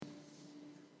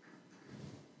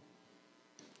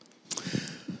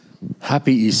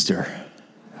Happy Easter.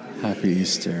 Happy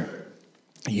Easter.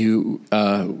 You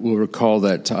will recall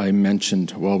that I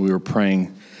mentioned while we were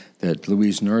praying that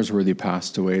Louise Norsworthy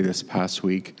passed away this past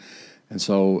week. And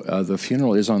so the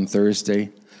funeral is on Thursday.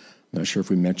 I'm not sure if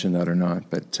we mentioned that or not,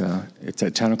 but it's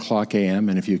at 10 o'clock a.m.,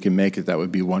 and if you can make it, that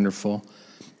would be wonderful.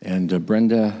 And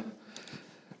Brenda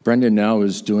now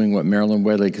is doing what Marilyn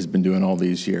Wedlake has been doing all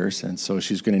these years, and so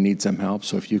she's going to need some help.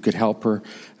 So if you could help her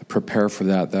prepare for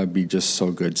that, that would be just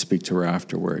so good. Speak to her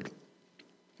afterward.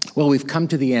 Well, we've come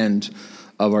to the end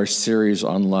of our series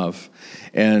on love,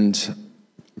 and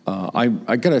I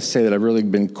got to say that I've really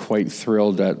been quite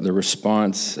thrilled at the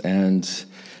response and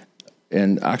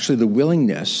actually the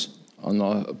willingness on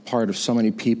the part of so many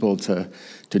people to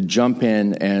jump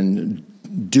in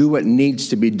and do what needs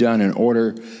to be done in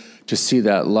order to see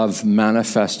that love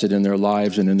manifested in their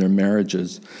lives and in their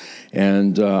marriages.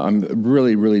 And I'm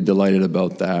really, really delighted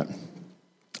about that.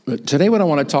 But today what I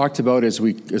want to talk about as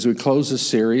we close this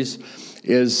series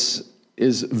is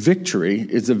victory.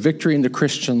 It's a victory in the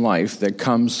Christian life that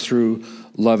comes through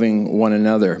loving one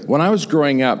another. When I was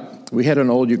growing up, we had an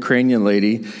old Ukrainian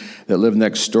lady that lived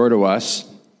next door to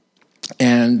us,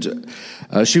 and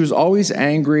she was always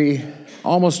angry,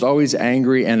 almost always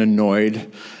angry and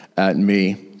annoyed at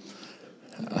me.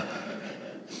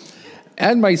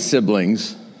 And my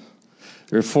siblings.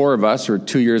 There were four of us, who were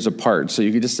 2 years apart, so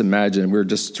you can just imagine we were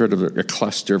just sort of a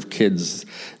cluster of kids.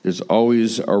 There's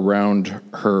always around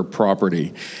her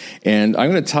property. And I'm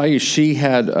going to tell you, she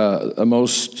had the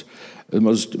most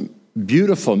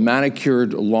beautiful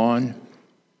manicured lawn.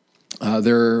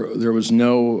 There was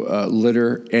no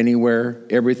litter anywhere.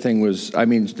 Everything was,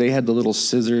 they had the little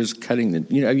scissors cutting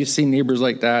have you seen neighbors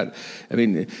like that?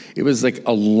 It was like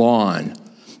a lawn.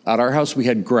 At our house, we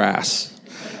had grass.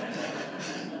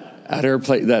 At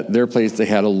their place, they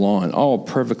had a lawn, all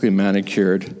perfectly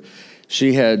manicured.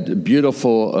 She had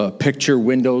beautiful picture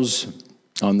windows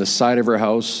on the side of her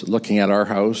house, looking at our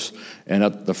house, and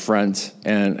at the front.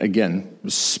 And again,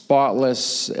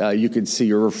 spotless. You could see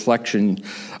your reflection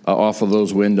off of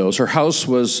those windows. Her house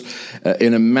was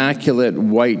an immaculate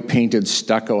white painted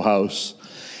stucco house.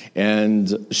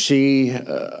 And she,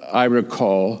 I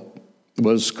recall,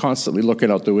 was constantly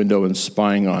looking out the window and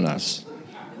spying on us.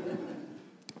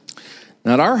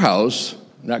 Now, at our house,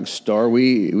 next door,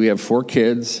 we have 4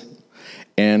 kids,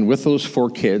 and with those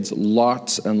 4 kids,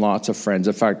 lots and lots of friends.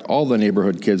 In fact, all the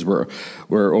neighborhood kids were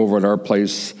over at our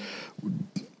place,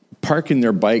 parking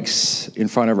their bikes in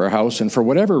front of our house, and for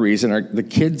whatever reason, the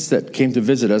kids that came to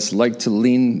visit us liked to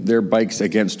lean their bikes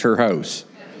against her house.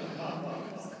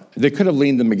 They could have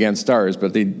leaned them against ours,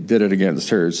 but they did it against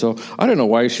hers. So I don't know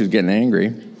why she was getting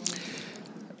angry.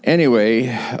 Anyway,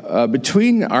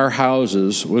 between our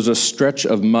houses was a stretch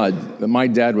of mud. My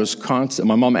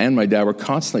mom and my dad were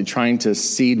constantly trying to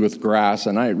seed with grass.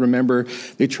 And I remember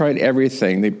they tried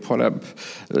everything. They put up,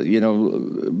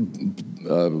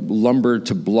 lumber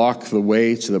to block the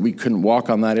way so that we couldn't walk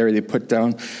on that area. They put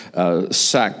down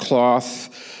sackcloth,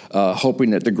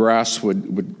 hoping that the grass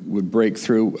would break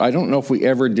through. I don't know if we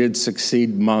ever did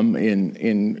succeed, Mom,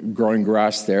 in growing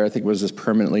grass there. I think it was just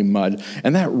permanently mud.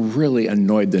 And that really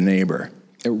annoyed the neighbor.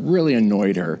 It really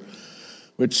annoyed her,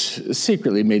 which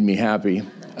secretly made me happy.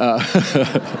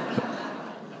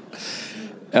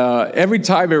 Every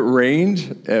time it rained,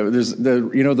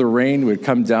 the rain would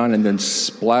come down and then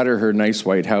splatter her nice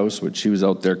white house, which she was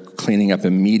out there cleaning up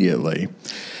immediately.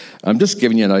 I'm just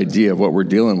giving you an idea of what we're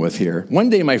dealing with here. One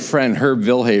day, my friend Herb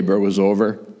Vilhaber was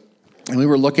over, and we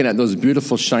were looking at those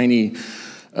beautiful, shiny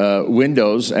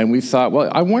windows, and we thought,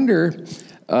 well, I wonder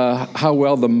how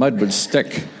well the mud would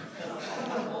stick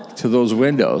to those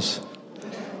windows.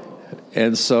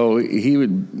 And so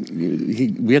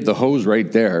we had the hose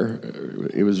right there.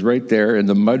 It was right there, and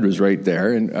the mud was right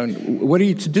there. And what are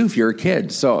you to do if you're a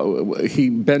kid? So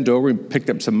he bent over and picked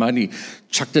up some mud, he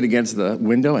chucked it against the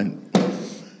window, and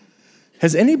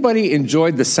has anybody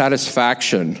enjoyed the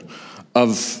satisfaction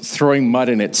of throwing mud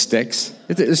and it sticks?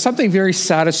 There's something very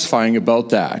satisfying about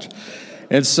that.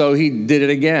 And so he did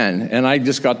it again, and I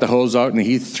just got the hose out, and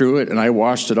he threw it, and I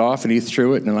washed it off, and he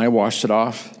threw it, and I washed it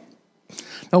off.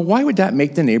 Now, why would that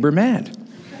make the neighbor mad?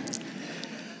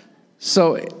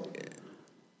 So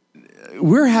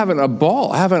we're having a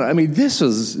ball. This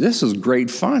was great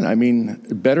fun.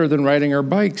 Better than riding our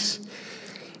bikes.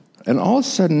 And all of a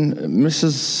sudden,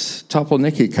 Mrs.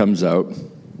 Topolnicki comes out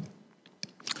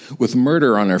with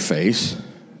murder on her face.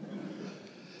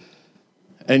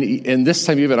 And this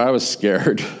time even I was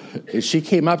scared. She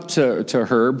came up to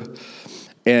Herb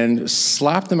and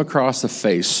slapped him across the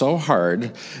face so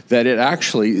hard that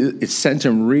it sent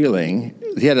him reeling.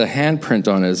 He had a handprint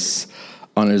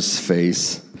on his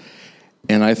face.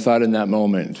 And I thought in that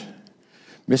moment,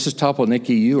 Mrs.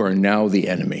 Topolnicki, you are now the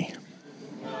enemy.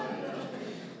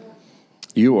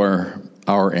 You are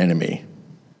our enemy.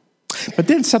 But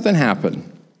then something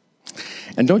happened.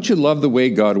 And don't you love the way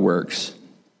God works?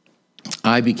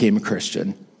 I became a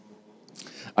Christian.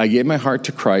 I gave my heart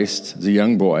to Christ as a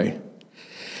young boy.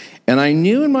 And I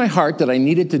knew in my heart that I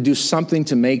needed to do something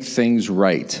to make things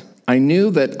right. I knew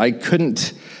that I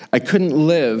couldn't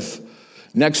live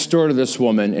next door to this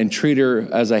woman and treat her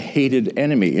as a hated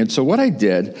enemy. And so what I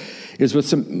did is, with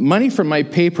some money from my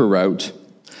paper route,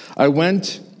 I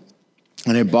went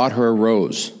and I bought her a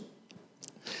rose.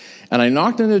 And I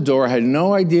knocked on the door. I had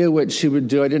no idea what she would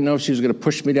do. I didn't know if she was going to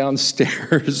push me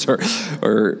downstairs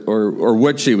or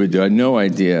what she would do. I had no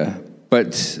idea.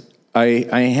 But I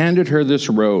handed her this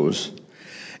rose.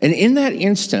 And in that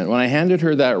instant, when I handed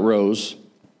her that rose,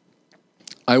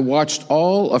 I watched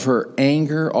all of her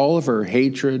anger, all of her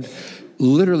hatred,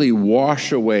 literally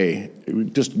wash away,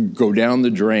 just go down the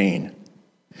drain.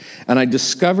 And I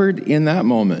discovered in that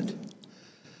moment,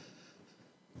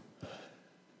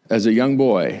 as a young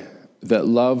boy, that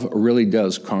love really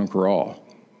does conquer all.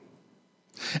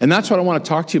 And that's what I want to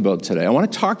talk to you about today. I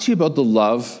want to talk to you about the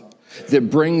love that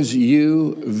brings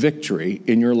you victory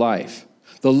in your life.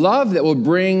 The love that will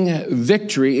bring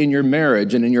victory in your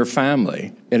marriage and in your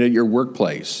family and at your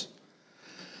workplace.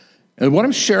 And what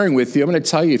I'm sharing with you, I'm going to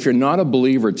tell you, if you're not a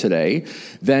believer today,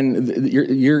 then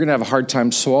you're going to have a hard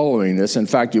time swallowing this. In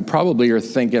fact, you probably are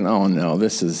thinking, oh no,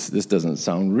 this doesn't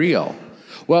sound real.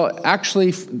 Well,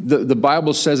 actually, the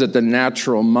Bible says that the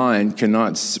natural mind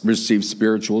cannot receive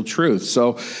spiritual truth.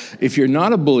 So if you're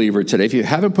not a believer today, if you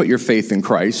haven't put your faith in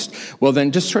Christ, well,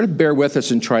 then just try to bear with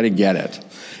us and try to get it.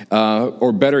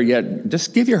 Or better yet,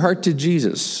 just give your heart to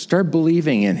Jesus. Start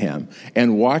believing in him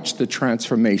and watch the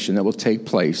transformation that will take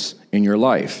place in your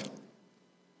life.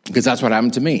 Because that's what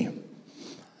happened to me.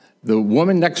 The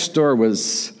woman next door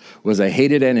was a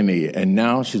hated enemy, and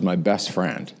now she's my best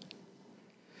friend.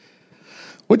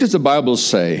 What does the Bible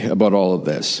say about all of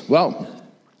this? Well,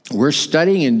 we're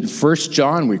studying in 1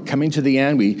 John. We're coming to the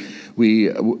end.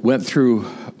 We went through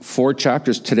 4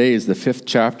 chapters. Today is the 5th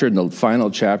chapter and the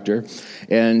final chapter.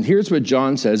 And here's what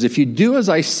John says. If you do as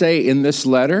I say in this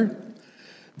letter,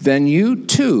 then you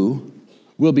too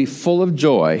will be full of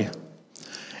joy,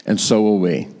 and so will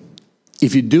we.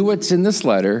 If you do what's in this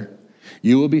letter,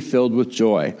 you will be filled with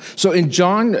joy. So in 1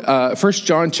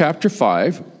 John chapter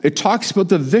 5, it talks about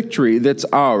the victory that's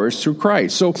ours through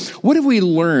Christ. So what have we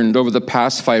learned over the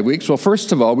past 5 weeks? Well,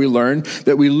 first of all, we learned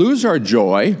that we lose our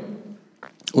joy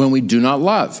when we do not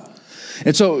love.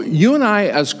 And so you and I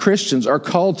as Christians are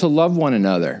called to love one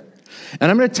another.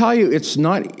 And I'm going to tell you, it's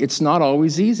not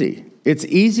always easy. It's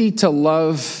easy to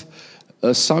love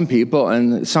some people,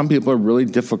 and some people are really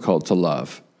difficult to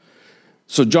love.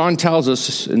 So John tells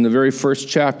us in the very first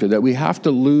chapter that we have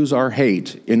to lose our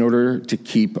hate in order to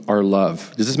keep our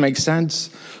love. Does this make sense?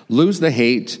 Lose the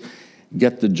hate,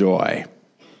 get the joy.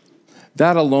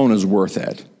 That alone is worth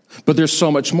it. But there's so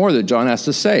much more that John has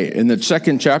to say. In the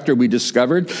second chapter, we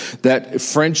discovered that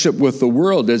friendship with the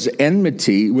world is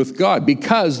enmity with God,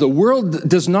 because the world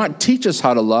does not teach us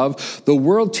how to love. The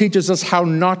world teaches us how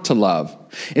not to love.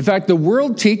 In fact, the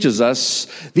world teaches us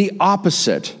the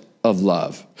opposite of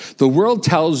love. The world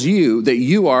tells you that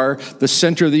you are the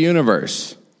center of the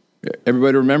universe.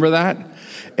 Everybody remember that?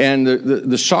 And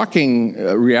the shocking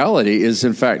reality is,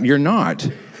 in fact, you're not.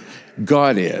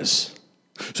 God is.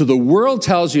 So the world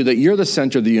tells you that you're the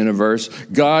center of the universe.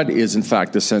 God is, in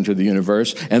fact, the center of the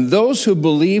universe. And those who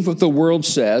believe what the world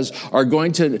says are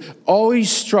going to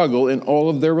always struggle in all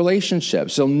of their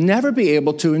relationships. They'll never be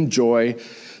able to enjoy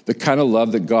the kind of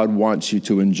love that God wants you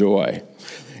to enjoy.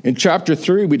 In chapter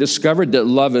 3, we discovered that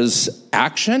love is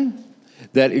action,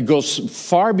 that it goes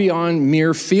far beyond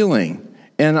mere feeling.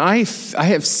 And I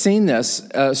have seen this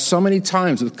so many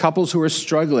times with couples who are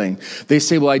struggling. They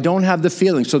say, well, I don't have the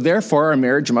feeling, so therefore our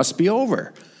marriage must be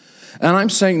over. And I'm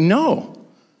saying, no.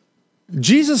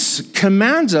 Jesus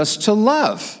commands us to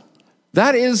love.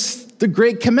 That is the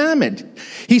great commandment.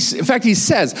 In fact, he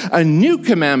says, a new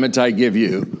commandment I give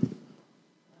you.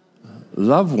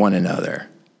 Love one another.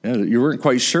 You weren't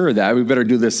quite sure of that. We better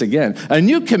do this again. A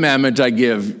new commandment I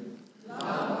give.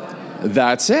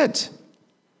 That's it.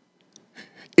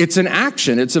 It's an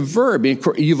action. It's a verb.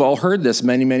 You've all heard this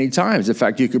many, many times. In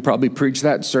fact, you could probably preach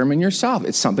that sermon yourself.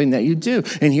 It's something that you do.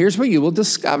 And here's what you will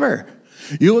discover.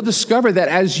 You will discover that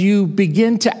as you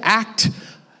begin to act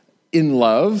in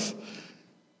love,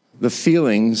 the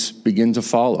feelings begin to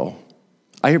follow.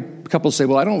 I hear couples say,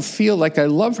 well, I don't feel like I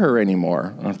love her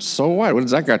anymore. So what? What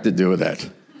does that got to do with it?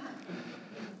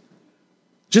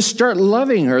 Just start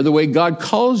loving her the way God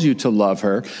calls you to love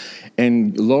her,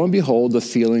 and lo and behold, the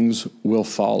feelings will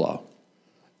follow.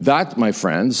 That, my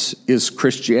friends, is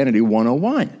Christianity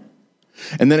 101.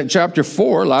 And then at chapter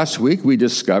 4, last week, we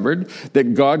discovered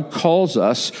that God calls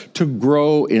us to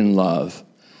grow in love.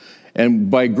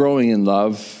 And by growing in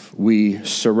love, we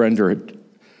surrender it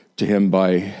to him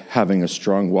by having a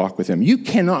strong walk with him. You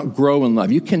cannot grow in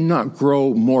love. You cannot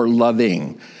grow more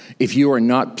loving if you are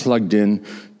not plugged in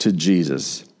to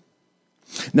Jesus.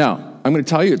 Now, I'm going to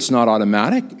tell you it's not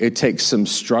automatic. It takes some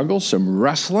struggle, some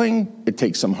wrestling. It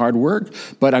takes some hard work.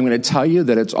 But I'm going to tell you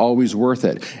that it's always worth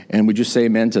it. And would you say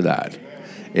amen to that?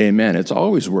 Amen. It's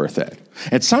always worth it.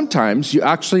 And sometimes you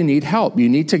actually need help. You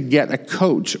need to get a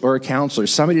coach or a counselor,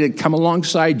 somebody to come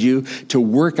alongside you to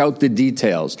work out the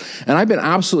details. And I've been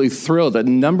absolutely thrilled at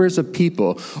numbers of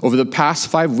people over the past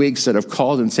 5 weeks that have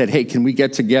called and said, hey, can we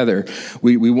get together?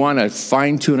 We want to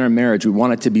fine tune our marriage. We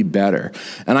want it to be better.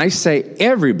 And I say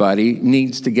everybody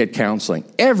needs to get counseling.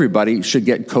 Everybody should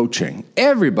get coaching.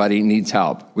 Everybody needs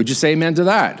help. Would you say amen to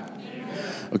that?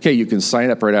 Amen. Okay, you can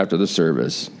sign up right after the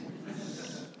service.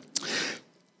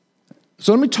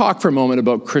 So let me talk for a moment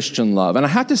about Christian love. And I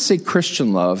have to say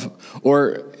Christian love,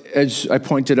 or as I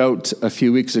pointed out a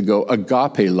few weeks ago,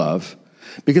 agape love.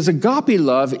 Because agape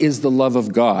love is the love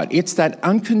of God. It's that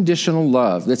unconditional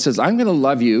love that says, I'm going to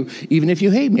love you even if you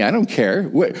hate me. I don't care.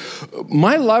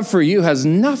 My love for you has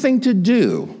nothing to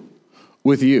do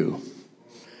with you.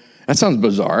 That sounds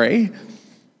bizarre, eh?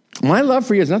 My love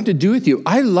for you has nothing to do with you.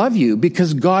 I love you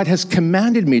because God has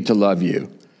commanded me to love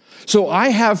you. So I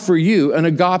have for you an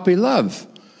agape love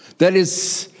that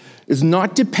is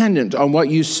not dependent on what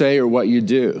you say or what you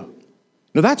do.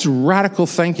 Now, that's radical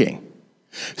thinking.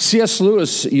 C.S.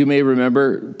 Lewis, you may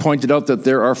remember, pointed out that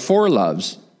there are 4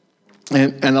 loves.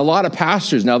 And a lot of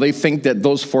pastors now, they think that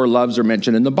those 4 loves are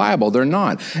mentioned in the Bible. They're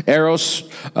not. Eros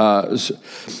is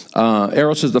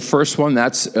the first one.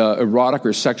 That's erotic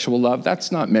or sexual love. That's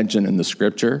not mentioned in the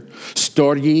scripture.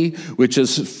 Storge, which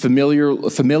is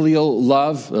familial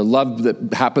love, a love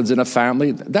that happens in a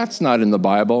family. That's not in the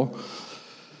Bible.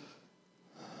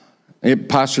 And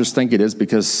pastors think it is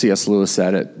because C.S. Lewis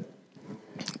said it.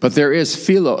 But there's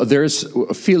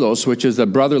philos, which is a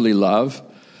brotherly love.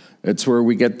 It's where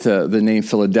we get the name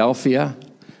Philadelphia,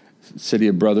 city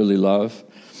of brotherly love.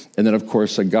 And then, of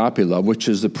course, agape love, which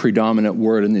is the predominant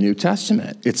word in the New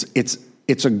Testament.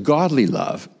 It's a godly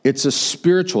love. It's a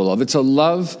spiritual love. It's a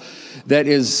love that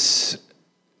is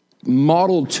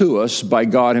modeled to us by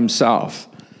God himself.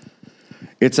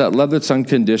 It's that love that's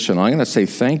unconditional. I'm going to say,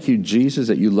 thank you, Jesus,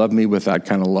 that you love me with that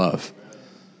kind of love.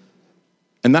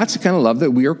 And that's the kind of love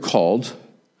that we are called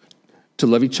to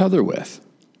love each other with.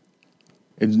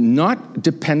 It's not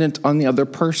dependent on the other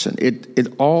person.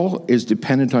 It all is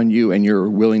dependent on you and your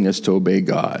willingness to obey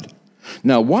God.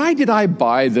 Now, why did I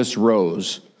buy this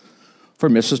rose for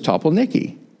Mrs.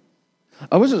 Topolnicki?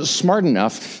 I wasn't smart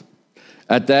enough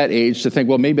at that age to think,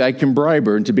 well, maybe I can bribe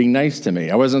her into being nice to me.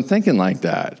 I wasn't thinking like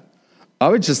that. I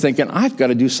was just thinking, I've got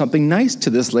to do something nice to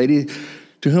this lady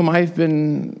to whom I've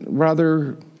been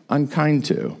rather unkind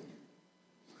to.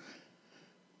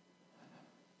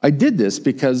 I did this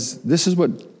because this is what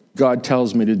God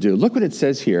tells me to do. Look what it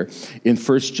says here in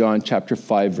 1 John chapter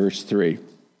 5, verse 3.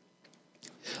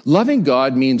 Loving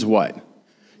God means what?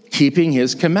 Keeping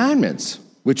his commandments,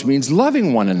 which means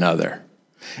loving one another.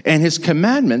 And his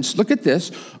commandments, look at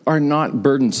this, are not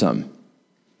burdensome.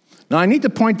 Now, I need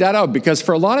to point that out because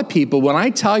for a lot of people, when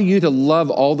I tell you to love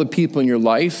all the people in your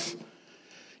life,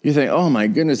 you think, oh my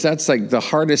goodness, that's like the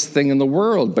hardest thing in the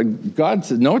world. But God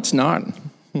said, no, it's not.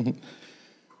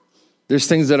 There's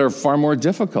things that are far more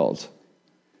difficult.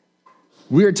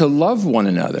 We are to love one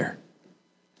another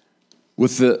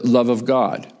with the love of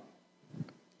God.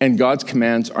 And God's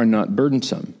commands are not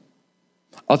burdensome.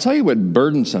 I'll tell you what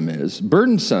burdensome is.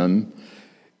 Burdensome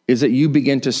is that you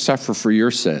begin to suffer for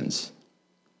your sins.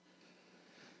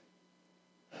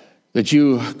 That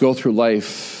you go through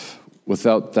life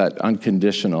without that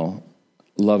unconditional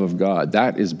love of God.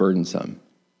 That is burdensome.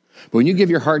 But when you give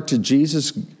your heart to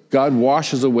Jesus, God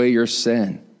washes away your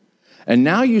sin. And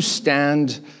now you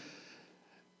stand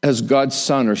as God's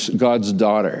son or God's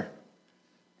daughter.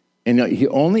 And he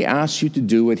only asks you to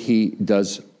do what he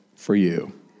does for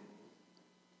you.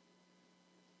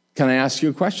 Can I ask you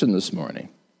a question this morning?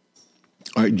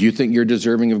 Do you think you're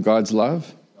deserving of God's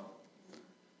love?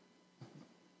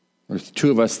 Or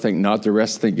 2 of us think not, the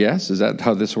rest think yes? Is that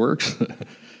how this works?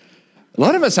 A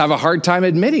lot of us have a hard time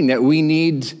admitting that we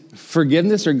need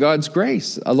forgiveness or God's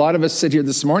grace. A lot of us sit here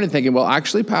this morning thinking, well,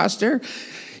 actually, Pastor,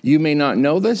 you may not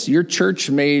know this. Your church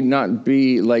may not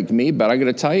be like me, but I'm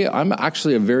going to tell you, I'm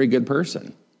actually a very good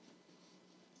person.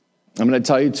 I'm going to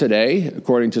tell you today,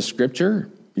 according to Scripture,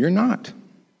 you're not.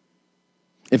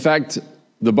 In fact,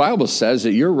 the Bible says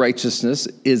that your righteousness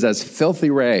is as filthy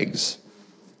rags,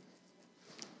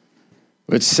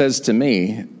 which says to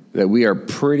me that we are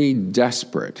pretty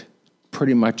desperate,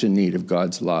 pretty much in need of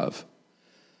God's love.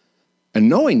 And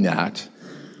knowing that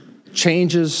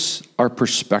changes our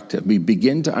perspective. We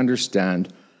begin to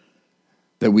understand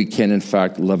that we can, in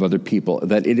fact, love other people,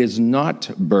 that it is not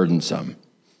burdensome.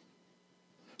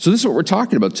 So this is what we're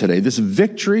talking about today, this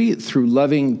victory through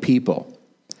loving people.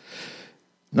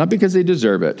 Not because they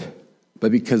deserve it,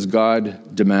 but because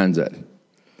God demands it.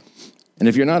 And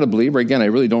if you're not a believer, again, I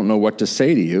really don't know what to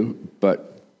say to you,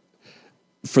 but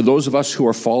for those of us who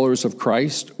are followers of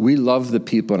Christ, we love the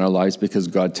people in our lives because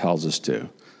God tells us to.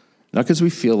 Not because we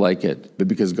feel like it, but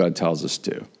because God tells us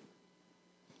to.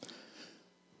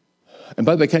 And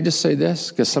by the way, can I just say this?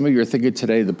 Because some of you are thinking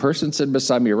today, the person sitting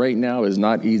beside me right now is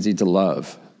not easy to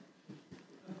love.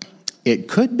 It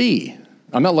could be.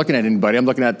 I'm not looking at anybody. I'm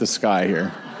looking at the sky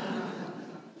here.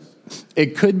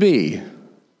 It could be.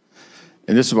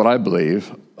 And this is what I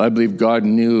believe. I believe God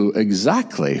knew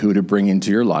exactly who to bring into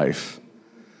your life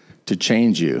to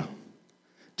change you,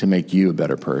 to make you a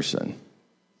better person.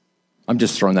 I'm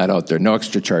just throwing that out there. No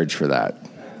extra charge for that.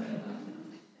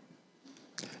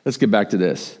 Let's get back to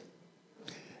this.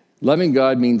 Loving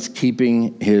God means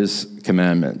keeping his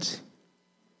commandments.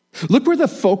 Look where the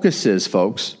focus is,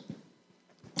 folks.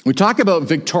 We talk about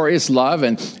victorious love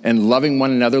and loving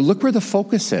one another. Look where the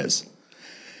focus is.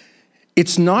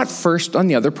 It's not first on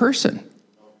the other person.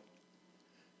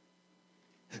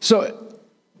 So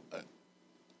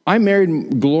I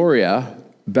married Gloria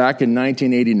back in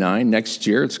 1989. Next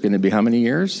year, it's going to be how many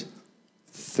years?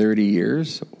 30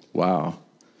 years. Wow.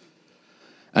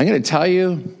 I'm going to tell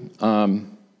you,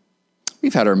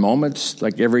 we've had our moments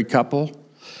like every couple.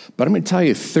 But I'm going to tell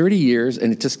you, 30 years,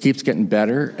 and it just keeps getting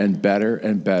better and better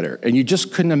and better. And you just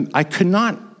I could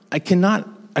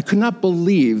not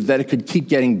believe that it could keep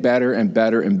getting better and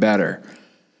better and better.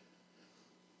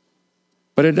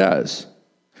 But it does.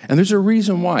 And there's a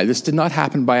reason why. This did not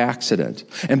happen by accident.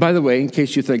 And by the way, in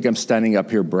case you think I'm standing up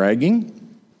here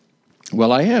bragging,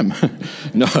 well, I am.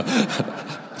 No,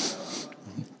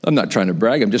 I'm not trying to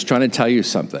brag. I'm just trying to tell you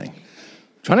something.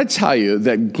 I'm trying to tell you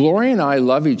that Gloria and I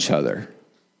love each other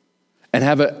and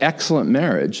have an excellent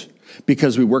marriage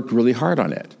because we worked really hard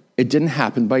on it. It didn't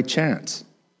happen by chance.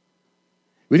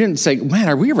 We didn't say, man,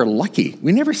 are we ever lucky?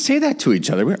 We never say that to each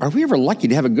other. Are we ever lucky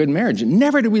to have a good marriage?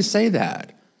 Never do we say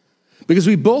that. Because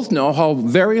we both know how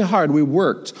very hard we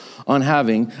worked on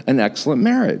having an excellent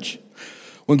marriage.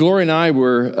 When Gloria and I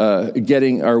were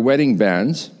getting our wedding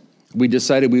bands, we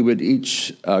decided we would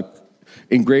each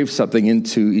engrave something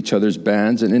into each other's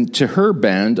bands. And into her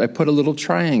band, I put a little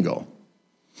triangle.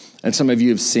 And some of you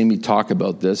have seen me talk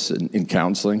about this in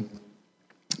counseling.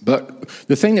 But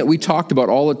the thing that we talked about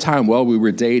all the time while we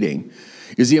were dating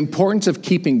is the importance of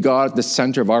keeping God at the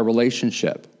center of our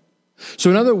relationship.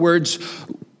 So in other words,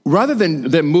 rather than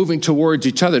moving towards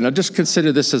each other, now just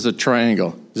consider this as a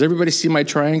triangle. Does everybody see my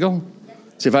triangle?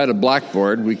 See, if I had a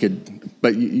blackboard, we could,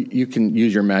 but you can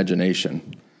use your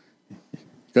imagination.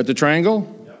 Got the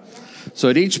triangle? So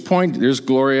at each point, there's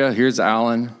Gloria, here's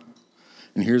Alan,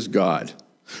 and here's God.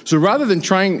 So rather than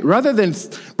trying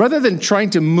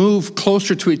to move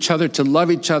closer to each other, to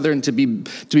love each other, and to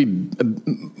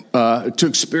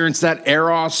experience that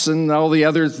eros and all the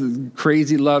other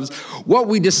crazy loves, what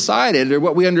we decided or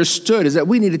what we understood is that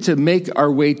we needed to make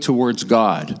our way towards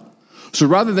God. So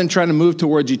rather than trying to move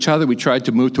towards each other, we tried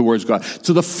to move towards God.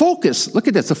 So the focus, look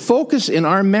at this, the focus in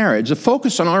our marriage, the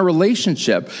focus on our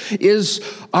relationship is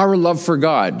our love for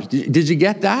God. Did you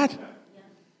get that?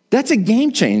 That's a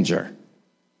game changer.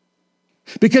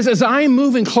 Because as I'm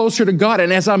moving closer to God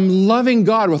and as I'm loving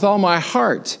God with all my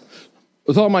heart,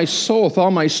 with all my soul, with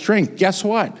all my strength, guess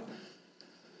what?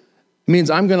 It means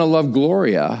I'm going to love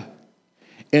Gloria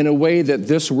in a way that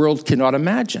this world cannot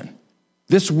imagine.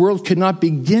 This world could not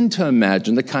begin to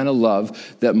imagine the kind of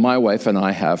love that my wife and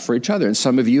I have for each other. And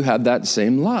some of you have that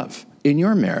same love in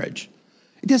your marriage.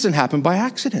 It doesn't happen by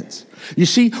accident. You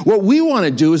see, what we want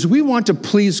to do is we want to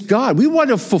please God. We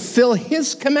want to fulfill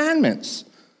his commandments.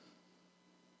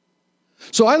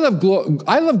 So I love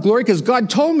Gloria because God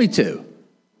told me to.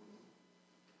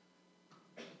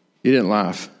 You didn't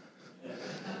laugh.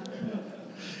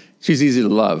 She's easy to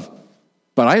love.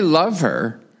 But I love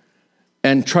her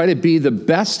and try to be the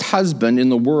best husband in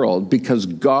the world because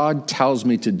God tells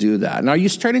me to do that. Now, are you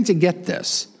starting to get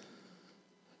this?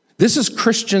 This is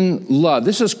Christian love.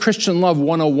 This is Christian love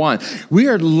 101. We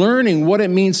are learning what it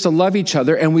means to love each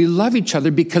other, and we love each other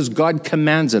because God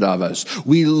commands it of us.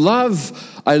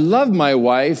 I love my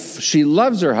wife. She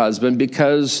loves her husband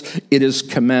because it is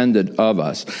commanded of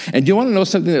us. And do you want to know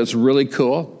something that's really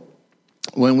cool?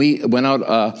 When we went out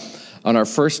on our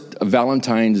first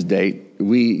Valentine's date,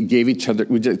 we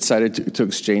decided to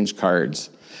exchange cards.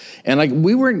 And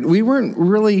we weren't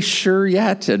really sure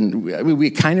yet, and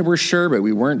we kind of were sure, but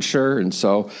we weren't sure. And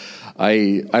so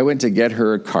I went to get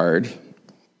her a card,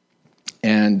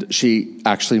 and she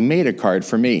actually made a card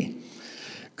for me.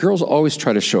 Girls always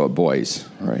try to show up boys,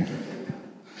 right?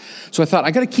 So I thought,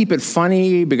 I got to keep it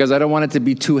funny because I don't want it to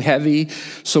be too heavy.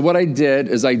 So what I did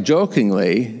is I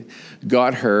jokingly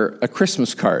got her a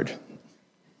Christmas card.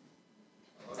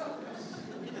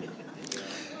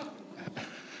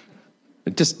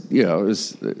 It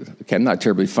was, okay, I'm not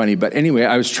terribly funny, but anyway,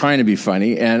 I was trying to be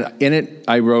funny, and in it,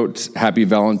 I wrote Happy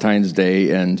Valentine's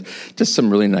Day and just some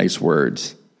really nice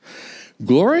words.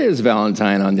 Gloria's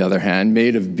Valentine, on the other hand,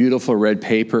 made of beautiful red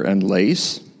paper and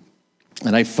lace,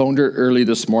 and I phoned her early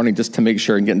this morning just to make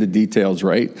sure I'm getting the details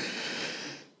right.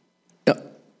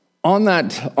 On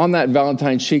that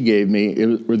Valentine she gave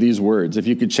me were these words. If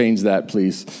you could change that,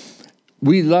 please.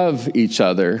 We love each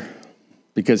other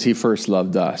because he first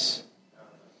loved us.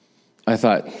 I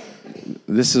thought,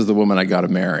 this is the woman I got to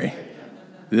marry.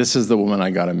 This is the woman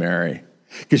I got to marry.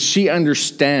 Because she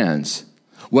understands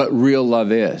what real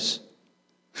love is.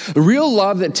 The real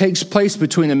love that takes place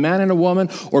between a man and a woman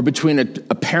or between a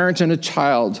parent and a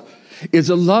child is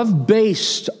a love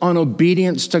based on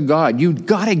obedience to God. You've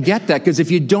got to get that, because if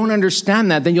you don't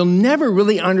understand that, then you'll never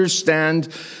really understand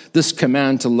this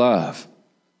command to love.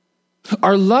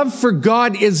 Our love for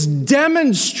God is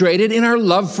demonstrated in our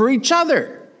love for each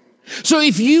other. So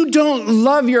if you don't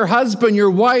love your husband, your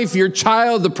wife, your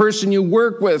child, the person you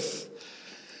work with,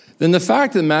 then the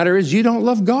fact of the matter is you don't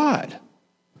love God.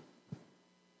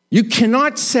 You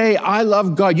cannot say, I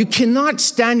love God. You cannot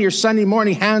stand your Sunday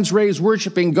morning, hands raised,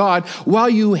 worshiping God while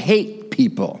you hate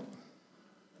people.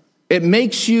 It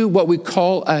makes you what we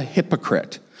call a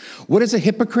hypocrite. What is a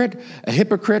hypocrite? A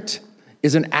hypocrite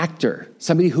is an actor,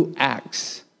 somebody who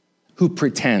acts, who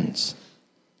pretends.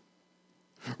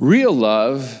 Real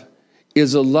love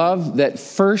is a love that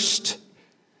first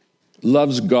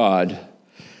loves God,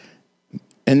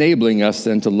 enabling us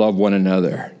then to love one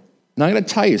another. Now I'm going to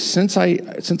tell you, since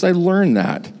I learned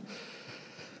that,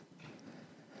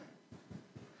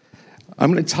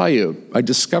 I'm going to tell you, I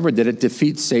discovered that it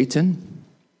defeats Satan.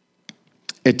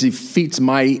 It defeats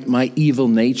my evil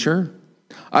nature.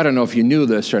 I don't know if you knew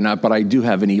this or not, but I do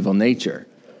have an evil nature.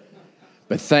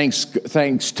 But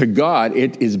thanks to God,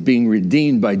 it is being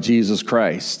redeemed by Jesus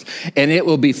Christ. And it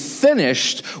will be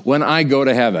finished when I go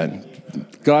to heaven.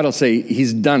 God will say,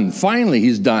 he's done. Finally,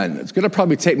 he's done. It's going to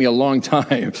probably take me a long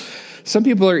time. Some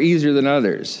people are easier than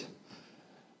others.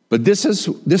 But this is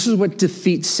what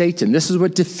defeats Satan. This is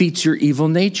what defeats your evil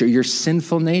nature, your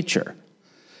sinful nature.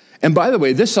 And by the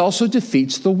way, this also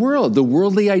defeats the world, the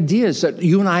worldly ideas that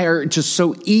you and I are just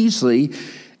so easily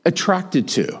attracted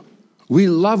to. We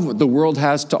love what the world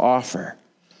has to offer.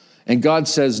 And God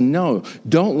says, no,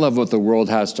 don't love what the world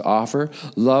has to offer.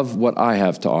 Love what I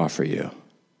have to offer you.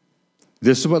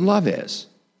 This is what love is.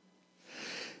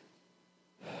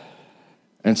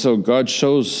 And so God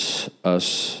shows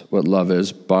us what love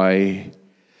is by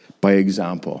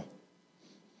example.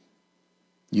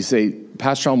 You say,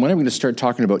 Pastor Allen, when are we going to start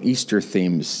talking about Easter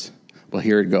themes? Well,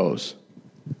 here it goes.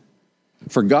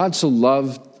 For God so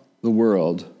loved the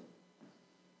world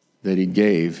that he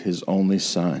gave his only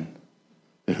Son,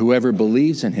 that whoever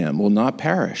believes in him will not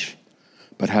perish,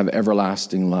 but have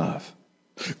everlasting love.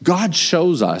 God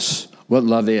shows us what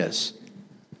love is.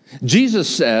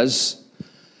 Jesus says,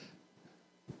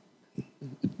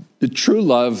 the true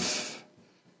love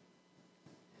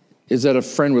is that a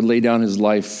friend would lay down his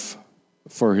life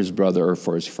for his brother or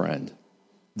for his friend.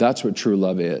 That's what true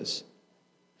love is.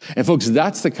 And folks,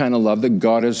 that's the kind of love that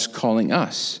God is calling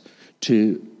us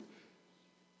to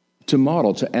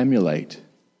model, to emulate.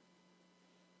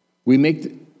 We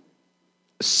make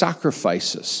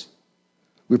sacrifices.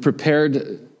 We're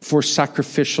prepared for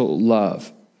sacrificial love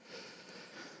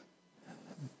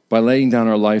by laying down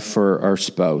our life for our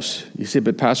spouse. You say,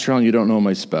 but Pastor Allen, you don't know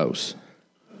my spouse.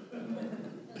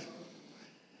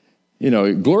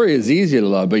 Gloria is easy to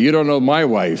love, but you don't know my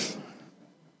wife.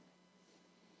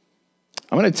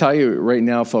 I'm going to tell you right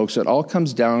now, folks, it all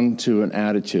comes down to an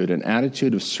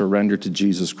attitude of surrender to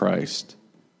Jesus Christ.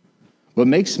 What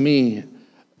makes me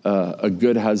a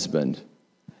good husband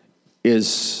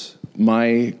is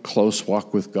my close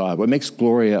walk with God. What makes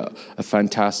Gloria a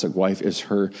fantastic wife is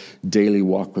her daily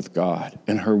walk with God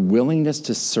and her willingness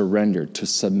to surrender, to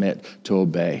submit, to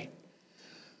obey.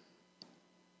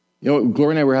 You know,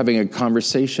 Gloria and I were having a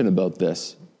conversation about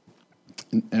this.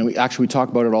 And we talk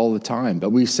about it all the time.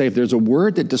 But we say if there's a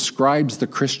word that describes the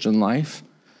Christian life,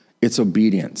 it's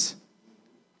obedience.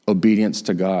 Obedience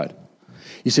to God.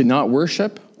 You say, not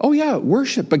worship? Oh yeah,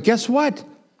 worship. But guess what?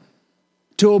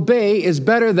 To obey is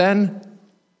better than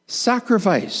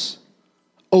sacrifice.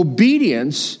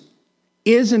 Obedience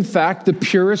is, in fact, the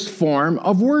purest form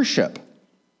of worship.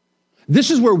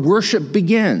 This is where worship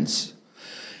begins.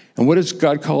 And what does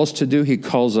God call us to do? He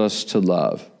calls us to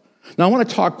love. Now, I want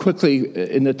to talk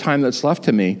quickly in the time that's left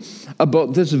to me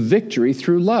about this victory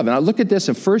through love. And I look at this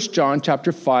in 1 John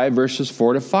chapter 5, verses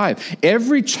 4 to 5.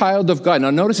 Every child of God.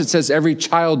 Now, notice it says every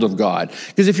child of God.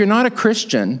 Because if you're not a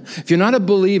Christian, if you're not a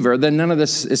believer, then none of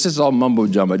this, it's just all mumbo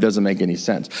jumbo. It doesn't make any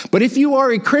sense. But if you are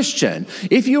a Christian,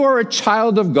 if you are a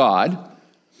child of God,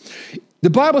 the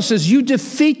Bible says you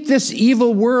defeat this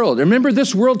evil world. Remember,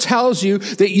 this world tells you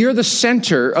that you're the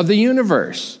center of the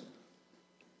universe.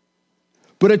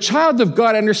 But a child of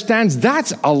God understands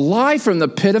that's a lie from the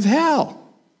pit of hell.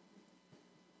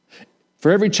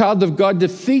 For every child of God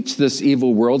defeats this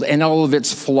evil world and all of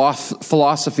its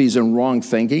philosophies and wrong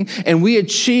thinking. And we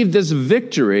achieve this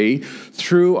victory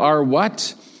through our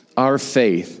what? Our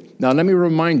faith. Now, let me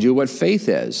remind you what faith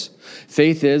is.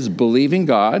 Faith is believing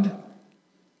God.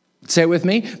 Say it with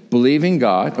me. Believing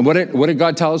God. And what did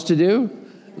God tell us to do?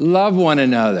 Love one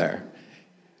another.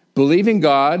 Believing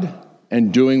God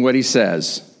and doing what he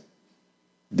says.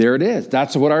 There it is.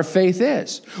 That's what our faith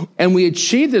is. And we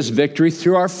achieve this victory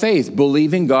through our faith,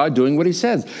 believing God, doing what he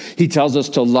says. He tells us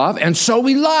to love, and so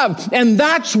we love. And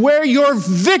that's where your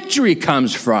victory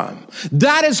comes from.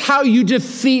 That is how you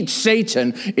defeat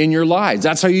Satan in your lives.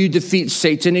 That's how you defeat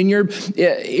Satan in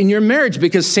your marriage,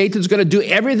 because Satan's going to do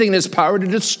everything in his power to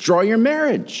destroy your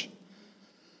marriage.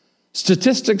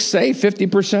 Statistics say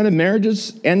 50% of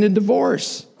marriages end in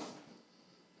divorce.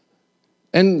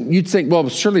 And you'd think, well,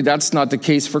 surely that's not the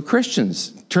case for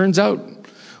Christians. Turns out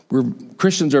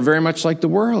Christians are very much like the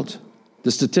world.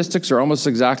 The statistics are almost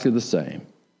exactly the same.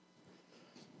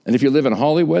 And if you live in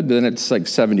Hollywood, then it's like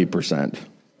 70%.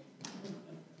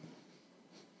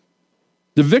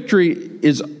 The victory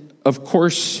is, of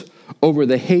course, over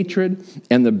the hatred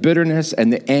and the bitterness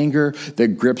and the anger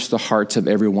that grips the hearts of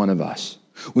every one of us.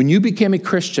 When you became a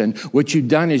Christian, what you've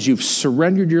done is you've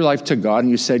surrendered your life to God and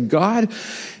you said, God,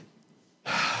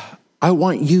 I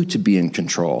want you to be in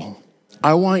control.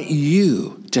 I want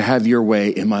you to have your way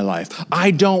in my life. I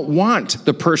don't want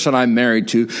the person I'm married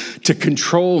to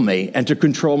control me and to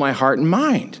control my heart and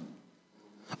mind.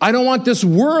 I don't want this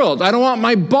world. I don't want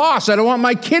my boss. I don't want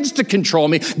my kids to control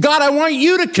me. God, I want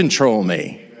you to control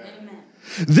me. Amen.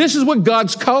 This is what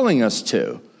God's calling us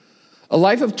to. A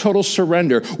life of total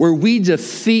surrender where we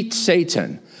defeat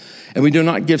Satan. And we do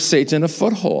not give Satan a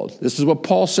foothold. This is what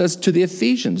Paul says to the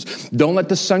Ephesians. Don't let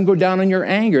the sun go down on your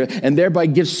anger and thereby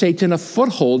give Satan a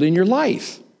foothold in your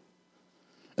life.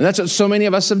 And that's what so many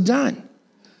of us have done.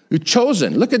 You've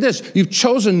chosen, look at this, you've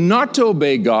chosen not to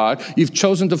obey God. You've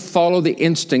chosen to follow the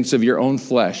instincts of your own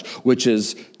flesh, which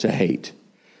is to hate.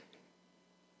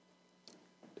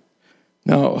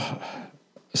 Now,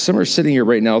 some are sitting here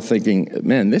right now thinking,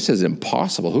 man, this is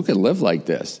impossible. Who can live like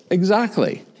this?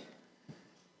 Exactly.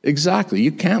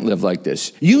 You can't live like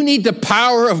this. You need the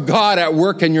power of God at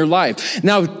work in your life.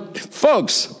 Now,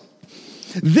 folks,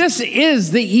 this is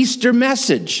the Easter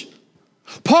message.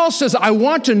 Paul says, I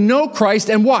want to know Christ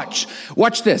and watch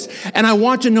this. And I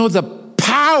want to know the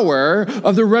power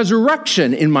of the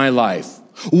resurrection in my life.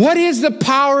 What is the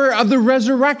power of the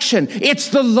resurrection? It's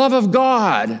the love of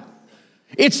God.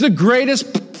 It's the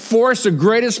greatest force, the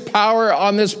greatest power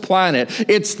on this planet.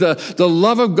 It's the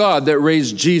love of God that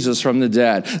raised Jesus from the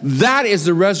dead. That is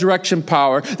the resurrection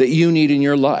power that you need in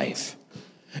your life.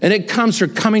 And it comes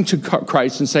from coming to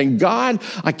Christ and saying, God,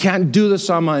 I can't do this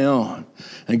on my own.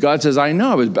 And God says, I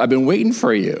know, I've been waiting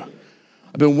for you.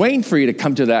 I've been waiting for you to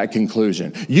come to that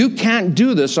conclusion. You can't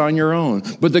do this on your own.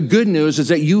 But the good news is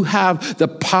that you have the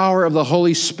power of the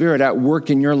Holy Spirit at work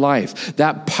in your life.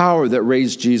 That power that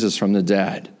raised Jesus from the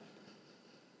dead.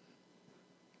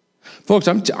 Folks,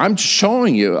 I'm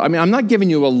showing you, I'm not giving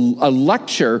you a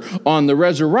lecture on the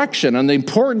resurrection, on the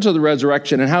importance of the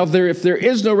resurrection, and how if there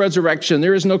is no resurrection,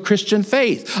 there is no Christian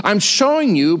faith. I'm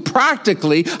showing you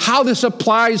practically how this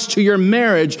applies to your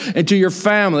marriage and to your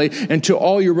family and to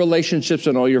all your relationships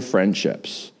and all your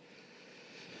friendships.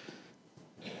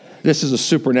 This is a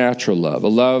supernatural love, a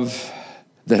love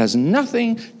that has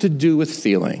nothing to do with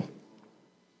feeling.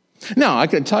 Now, I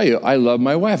can tell you, I love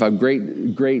my wife. I have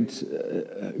great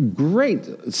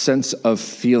sense of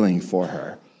feeling for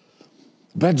her.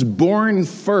 But it's born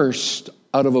first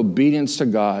out of obedience to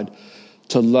God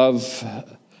to love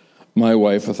my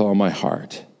wife with all my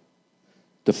heart.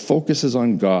 The focus is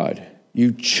on God.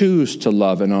 You choose to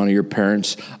love and honor your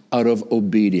parents out of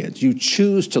obedience. You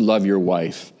choose to love your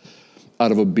wife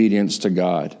out of obedience to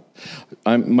God.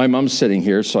 My mom's sitting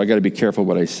here, so I got to be careful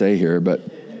what I say here, but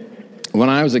when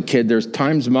I was a kid, there's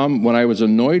times, Mom, when I was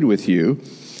annoyed with you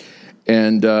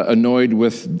and annoyed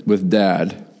with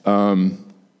Dad. Of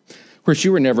course,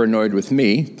 you were never annoyed with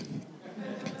me.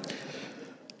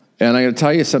 And I got to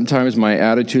tell you, sometimes my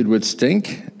attitude would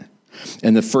stink.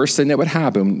 And the first thing that would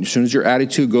happen, as soon as your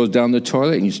attitude goes down the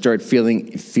toilet and you start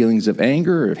feeling feelings of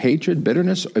anger, of hatred,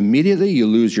 bitterness, immediately you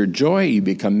lose your joy, you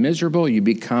become miserable, you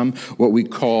become what we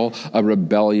call a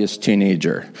rebellious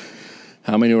teenager.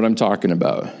 How many know what I'm talking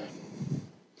about?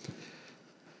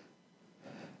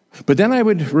 But then I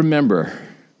would remember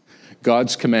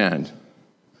God's command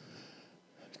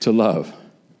to love.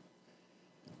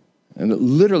 And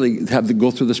literally have to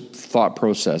go through this thought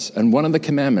process. And one of the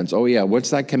commandments, what's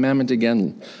that commandment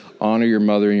again? Honor your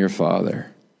mother and your father.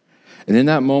 And in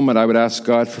that moment, I would ask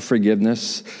God for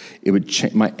forgiveness. It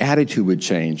would my attitude would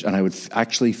change, and I would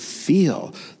actually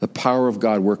feel the power of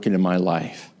God working in my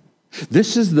life.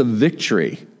 This is the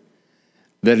victory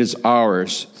that is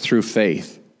ours through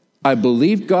faith. I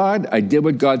believed God. I did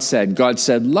what God said. God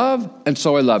said love, and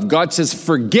so I love. God says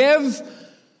forgive,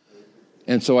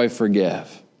 and so I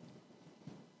forgive.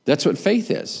 That's what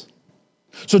faith is.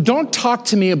 So don't talk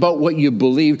to me about what you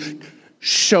believe.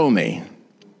 Show me.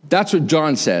 That's what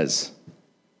John says.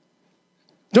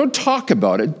 Don't talk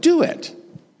about it. Do it.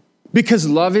 Because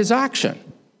love is action.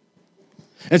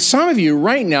 And some of you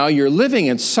right now, you're living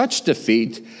in such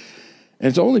defeat, and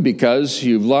it's only because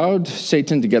you've allowed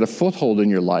Satan to get a foothold in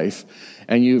your life,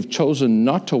 and you've chosen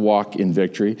not to walk in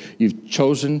victory. You've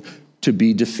chosen to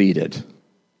be defeated.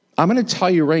 I'm going to tell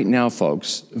you right now,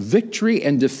 folks, victory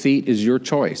and defeat is your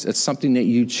choice. It's something that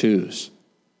you choose.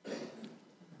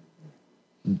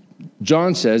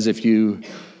 John says if you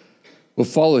will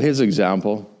follow his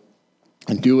example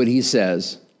and do what he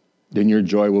says, then your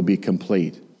joy will be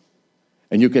complete.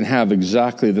 And you can have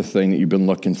exactly the thing that you've been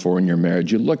looking for in your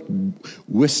marriage. You look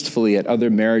wistfully at other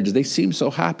marriages. They seem so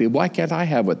happy. Why can't I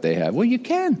have what they have? Well, you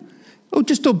can. Oh,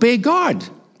 just obey God.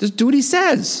 Just do what he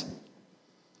says.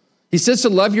 He says to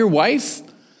love your wife,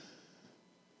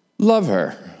 love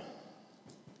her.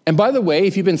 And by the way,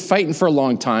 if you've been fighting for a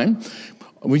long time,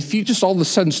 if you just all of a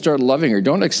sudden start loving her,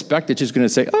 don't expect that she's going to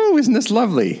say, oh, isn't this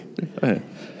lovely?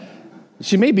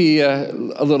 She may be a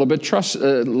little bit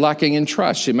lacking in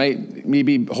trust. She might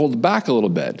maybe hold back a little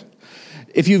bit.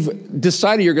 If you've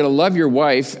decided you're going to love your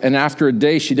wife and after a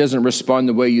day she doesn't respond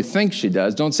the way you think she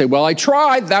does, don't say, well, I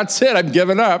tried, that's it, I've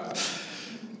given up.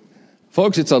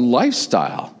 Folks, it's a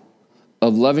lifestyle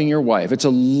of loving your wife. It's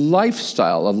a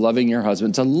lifestyle of loving your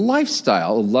husband. It's a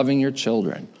lifestyle of loving your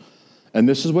children. And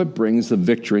this is what brings the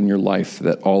victory in your life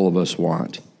that all of us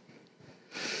want.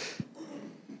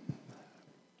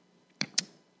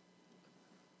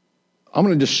 I'm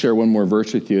going to just share one more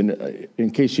verse with you. And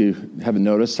in case you haven't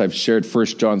noticed, I've shared 1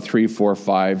 John 3, 4,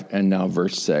 5, and now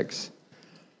verse 6.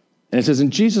 And it says,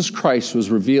 and Jesus Christ was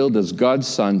revealed as God's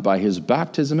Son by his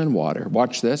baptism in water.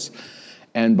 Watch this.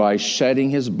 And by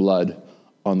shedding his blood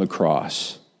on the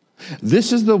cross.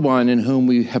 This is the one in whom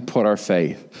we have put our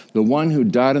faith, the one who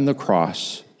died on the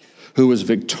cross, who was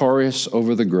victorious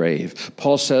over the grave.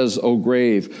 Paul says, O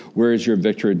grave, where is your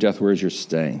victory? Death, where is your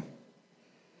sting?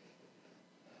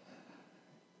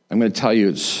 I'm going to tell you,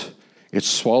 it's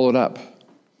swallowed up.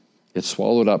 It's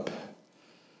swallowed up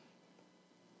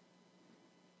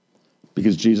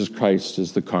because Jesus Christ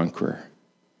is the conqueror.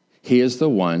 He is the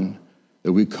one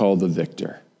that we call the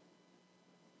victor.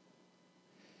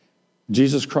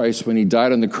 Jesus Christ, when he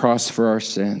died on the cross for our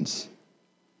sins,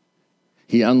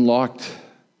 he unlocked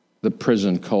the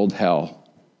prison called hell.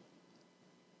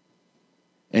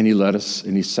 And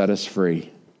he set us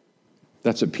free.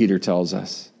 That's what Peter tells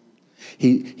us.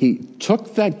 He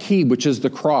took that key, which is the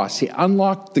cross. He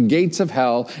unlocked the gates of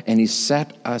hell, and he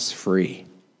set us free.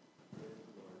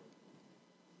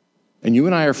 And you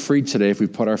and I are free today if we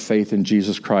put our faith in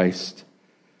Jesus Christ,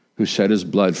 who shed his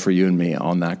blood for you and me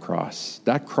on that cross.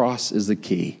 That cross is the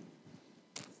key.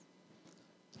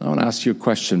 I want to ask you a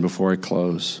question before I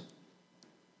close.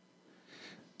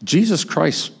 Jesus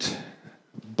Christ,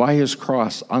 by his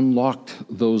cross, unlocked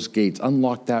those gates,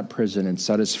 unlocked that prison, and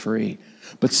set us free.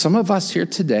 But some of us here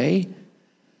today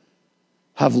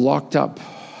have locked up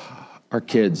our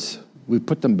kids. We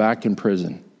put them back in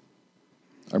prison.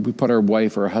 We put our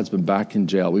wife or our husband back in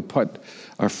jail. We put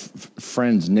our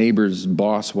friends, neighbors,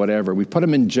 boss, whatever. We put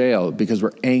them in jail because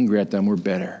we're angry at them. We're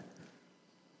bitter.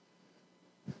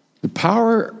 The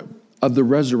power of the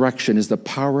resurrection is the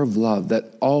power of love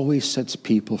that always sets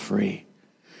people free.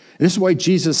 And this is why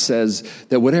Jesus says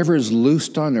that whatever is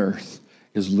loosed on earth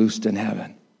is loosed in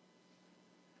heaven.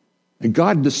 And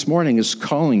God this morning is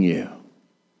calling you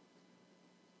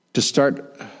to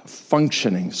start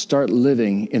functioning, start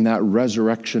living in that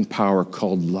resurrection power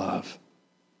called love.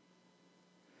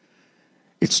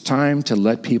 It's time to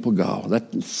let people go,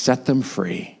 set them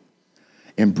free.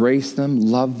 Embrace them,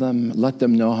 love them, let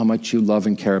them know how much you love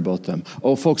and care about them.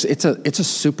 Oh, folks, it's a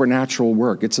supernatural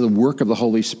work. It's the work of the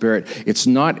Holy Spirit. It's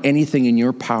not anything in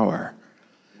your power.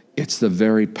 It's the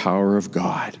very power of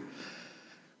God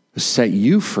who set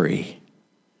you free,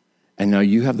 and now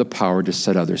you have the power to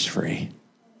set others free.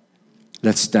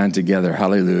 Let's stand together.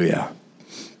 Hallelujah.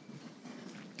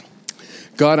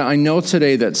 God, I know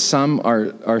today that some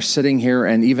are sitting here,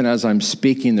 and even as I'm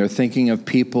speaking, they're thinking of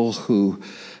people who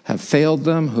have failed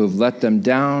them, who have let them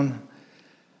down.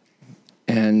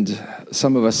 And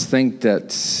some of us think that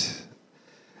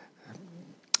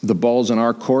the ball's in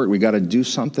our court, we got to do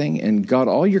something. And God,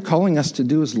 all you're calling us to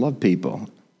do is love people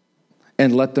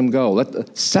and let them go.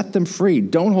 Set them free.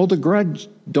 Don't hold a grudge.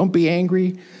 Don't be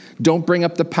angry. Don't bring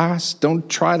up the past. Don't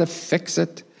try to fix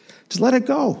it. Just let it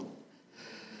go.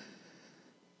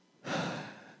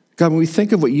 God, when we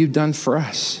think of what you've done for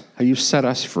us, how you've set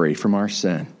us free from our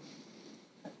sin,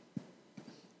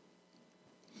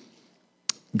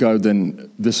 God,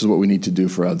 then this is what we need to do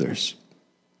for others.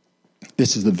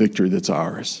 This is the victory that's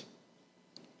ours.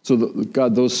 So,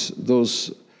 God, those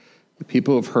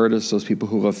people who have hurt us, those people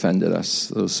who have offended us,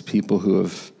 those people who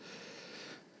have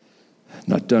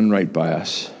not done right by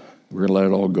us, we're going to let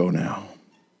it all go now.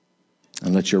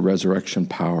 And let your resurrection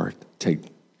power take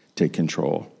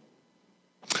control.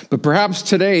 But perhaps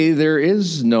today there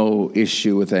is no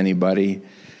issue with anybody.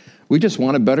 We just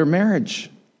want a better marriage.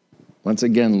 Once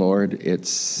again, Lord,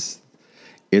 it's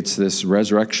this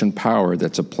resurrection power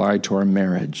that's applied to our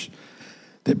marriage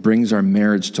that brings our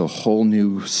marriage to a whole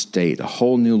new state, a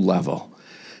whole new level.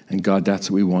 And God, that's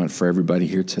what we want for everybody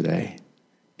here today.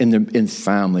 In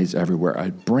families everywhere, a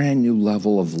brand new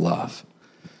level of love.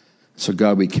 So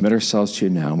God, we commit ourselves to you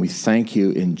now, and we thank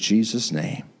you in Jesus'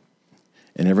 name.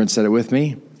 And everyone said it with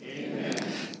me? Amen.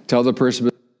 Tell the person